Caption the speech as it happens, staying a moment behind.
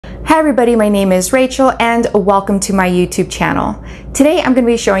Hi everybody, my name is Rachel and welcome to my YouTube channel. Today I'm going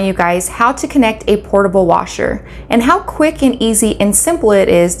to be showing you guys how to connect a portable washer and how quick and easy and simple it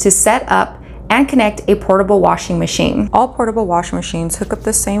is to set up and connect a portable washing machine. All portable washing machines hook up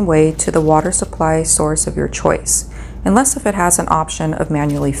the same way to the water supply source of your choice, unless if it has an option of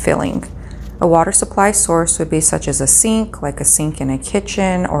manually filling. A water supply source would be such as a sink, like a sink in a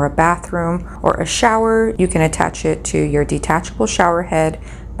kitchen or a bathroom, or a shower. You can attach it to your detachable shower head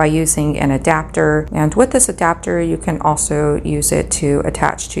by using an adapter, and with this adapter you can also use it to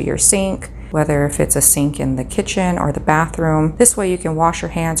attach to your sink, whether if it's a sink in the kitchen or the bathroom. This way you can wash your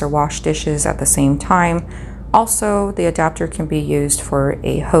hands or wash dishes at the same time. Also, the adapter can be used for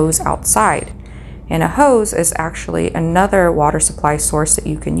a hose outside, and a hose is actually another water supply source that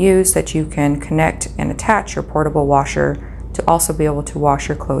you can use that you can connect and attach your portable washer to also be able to wash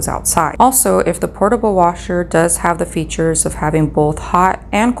your clothes outside. Also, if the portable washer does have the features of having both hot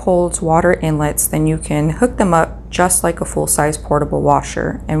and cold water inlets, then you can hook them up just like a full-size portable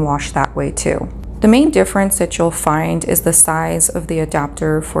washer and wash that way too. The main difference that you'll find is the size of the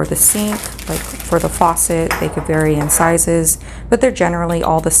adapter for the sink. Like for the faucet, they could vary in sizes, but they're generally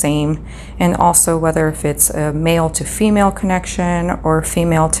all the same. And also whether if it's a male to female connection or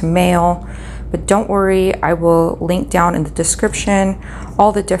female to male. But don't worry, I will link down in the description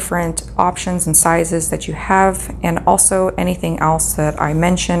all the different options and sizes that you have, and also anything else that I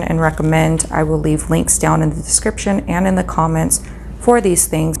mention and recommend. I will leave links down in the description and in the comments for these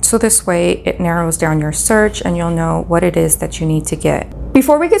things, so this way it narrows down your search and you'll know what it is that you need to get.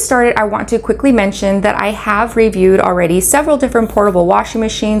 Before we get started, I want to quickly mention that I have reviewed already several different portable washing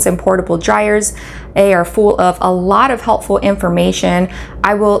machines and portable dryers. They are full of a lot of helpful information.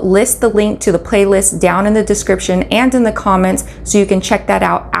 I will list the link to the playlist down in the description and in the comments so you can check that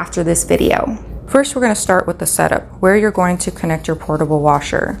out after this video. First, we're going to start with the setup, where you're going to connect your portable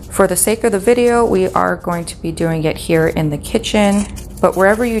washer. For the sake of the video, we are going to be doing it here in the kitchen, but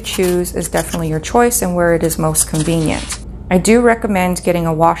wherever you choose is definitely your choice and where it is most convenient. I do recommend getting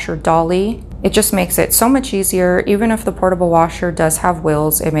a washer dolly. It just makes it so much easier. Even if the portable washer does have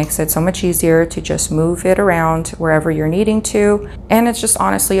wheels, it makes it so much easier to just move it around wherever you're needing to. And it's just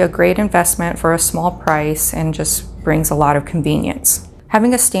honestly a great investment for a small price and just brings a lot of convenience.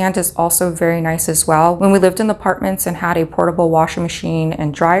 Having a stand is also very nice as well. When we lived in apartments and had a portable washing machine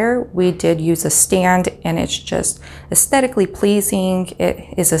and dryer, we did use a stand, and it's just aesthetically pleasing.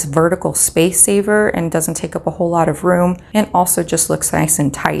 It is a vertical space saver and doesn't take up a whole lot of room, and also just looks nice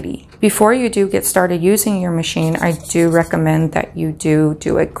and tidy. Before you do get started using your machine, I do recommend that you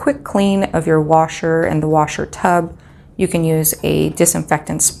do a quick clean of your washer and the washer tub. You can use a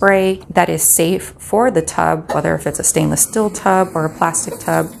disinfectant spray that is safe for the tub, whether if it's a stainless steel tub or a plastic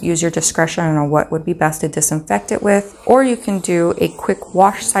tub. Use your discretion on what would be best to disinfect it with. Or you can do a quick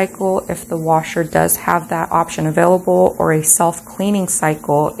wash cycle if the washer does have that option available, or a self-cleaning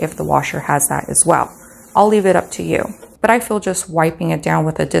cycle if the washer has that as well. I'll leave it up to you. But I feel just wiping it down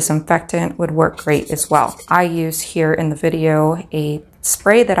with a disinfectant would work great as well. I use here in the video a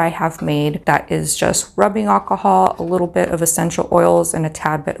spray that I have made that is just rubbing alcohol, a little bit of essential oils, and a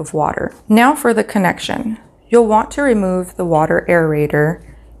tad bit of water. Now for the connection. You'll want to remove the water aerator,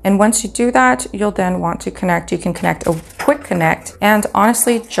 and once you do that, you'll then want to connect. You can connect a quick connect, and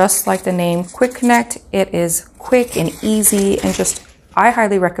honestly, just like the name quick connect, it is quick and easy, and just I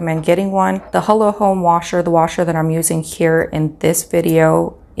highly recommend getting one. The Hello Home washer, the washer that I'm using here in this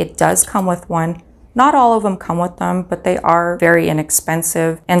video, it does come with one. Not all of them come with them, but they are very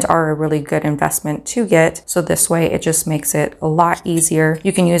inexpensive and are a really good investment to get. So this way it just makes it a lot easier.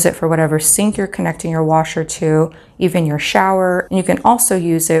 You can use it for whatever sink you're connecting your washer to, even your shower, and you can also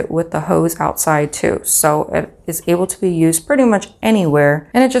use it with the hose outside too. So it is able to be used pretty much anywhere,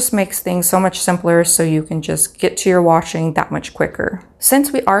 and it just makes things so much simpler, so you can just get to your washing that much quicker.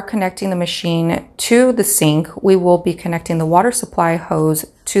 Since we are connecting the machine to the sink, we will be connecting the water supply hose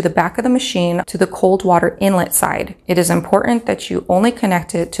to the back of the machine to the cold water inlet side. It is important that you only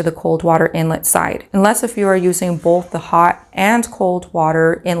connect it to the cold water inlet side. Unless if you are using both the hot and cold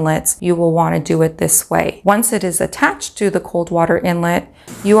water inlets, you will want to do it this way. Once it is attached to the cold water inlet,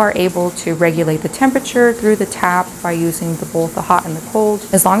 you are able to regulate the temperature through the tap by using both the hot and the cold.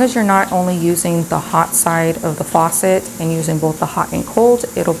 As long as you're not only using the hot side of the faucet and using both the hot and cold,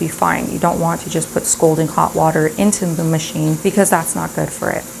 it'll be fine. You don't want to just put scalding hot water into the machine because that's not good for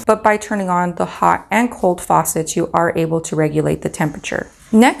it. But by turning on the hot and cold faucets, you are able to regulate the temperature.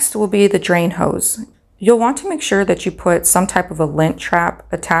 Next will be the drain hose. You'll want to make sure that you put some type of a lint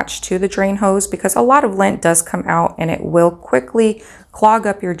trap attached to the drain hose, because a lot of lint does come out and it will quickly clog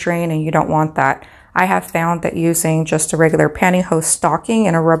up your drain, and you don't want that. I have found that using just a regular pantyhose stocking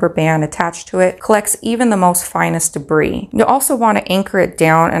and a rubber band attached to it collects even the most finest debris. You also want to anchor it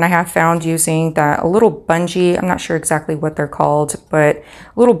down, and I have found using a little bungee, I'm not sure exactly what they're called, but a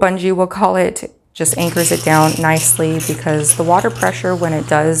little bungee we'll call it, just anchors it down nicely, because the water pressure when it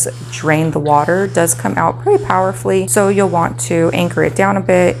does drain the water does come out pretty powerfully. So you'll want to anchor it down a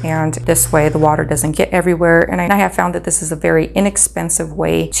bit, and this way the water doesn't get everywhere. And I have found that this is a very inexpensive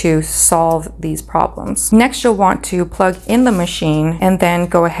way to solve these problems. Next, you'll want to plug in the machine and then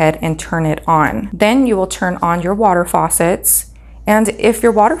go ahead and turn it on. Then you will turn on your water faucets. And if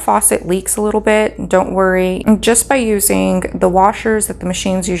your water faucet leaks a little bit, don't worry. Just by using the washers that the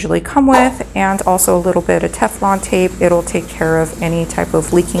machines usually come with and also a little bit of Teflon tape, it'll take care of any type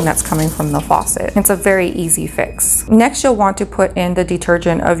of leaking that's coming from the faucet. It's a very easy fix. Next, you'll want to put in the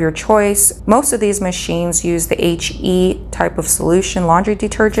detergent of your choice. Most of these machines use the HE type of solution laundry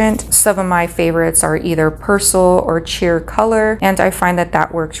detergent. Some of my favorites are either Persil or Cheer Color, and I find that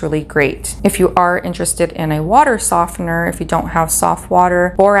that works really great. If you are interested in a water softener, if you don't have soft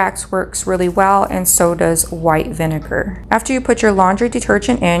water, borax works really well, and so does white vinegar. After you put your laundry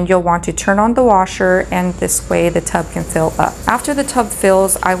detergent in, you'll want to turn on the washer, and this way the tub can fill up. After the tub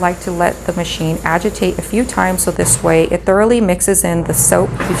fills, I like to let the machine agitate a few times, so this way it thoroughly mixes in the soap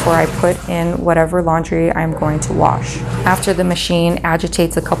before I put in whatever laundry I'm going to wash. After the machine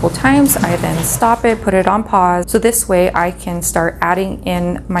agitates a couple times, I then stop it, put it on pause, so this way I can start adding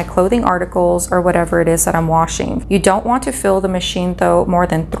in my clothing articles or whatever it is that I'm washing. You don't want to fill the machine though more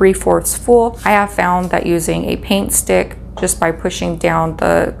than 3/4 full. I have found that using a paint stick, just by pushing down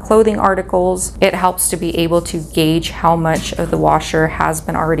the clothing articles, it helps to be able to gauge how much of the washer has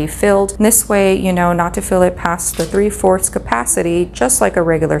been already filled. And this way, you know not to fill it past the 3/4 capacity, just like a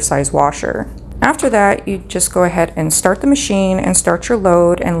regular size washer. After that, you just go ahead and start the machine and start your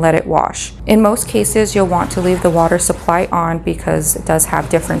load and let it wash. In most cases, you'll want to leave the water supply on because it does have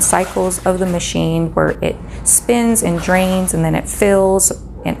different cycles of the machine where it spins and drains, and then it fills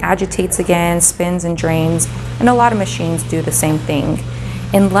and agitates again, spins and drains. And a lot of machines do the same thing.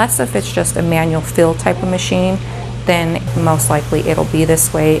 Unless if it's just a manual fill type of machine, then most likely it'll be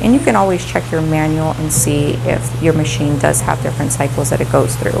this way. And you can always check your manual and see if your machine does have different cycles that it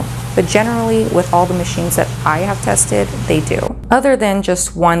goes through. But generally, with all the machines that I have tested, they do. Other than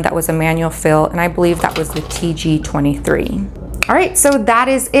just one that was a manual fill, and I believe that was the TG23. All right, so that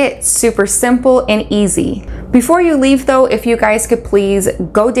is it. Super simple and easy. Before you leave though, if you guys could please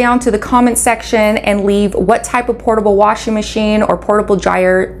go down to the comment section and leave what type of portable washing machine or portable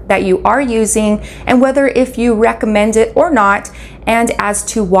dryer that you are using, and whether if you recommend it or not, and as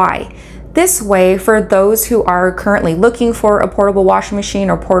to why. This way, for those who are currently looking for a portable washing machine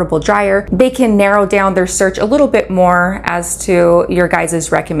or portable dryer, they can narrow down their search a little bit more as to your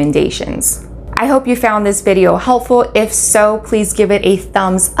guys' recommendations. I hope you found this video helpful. If so, please give it a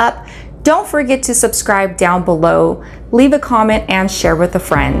thumbs up. Don't forget to subscribe down below, leave a comment, and share with a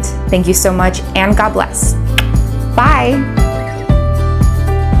friend. Thank you so much, and God bless. Bye.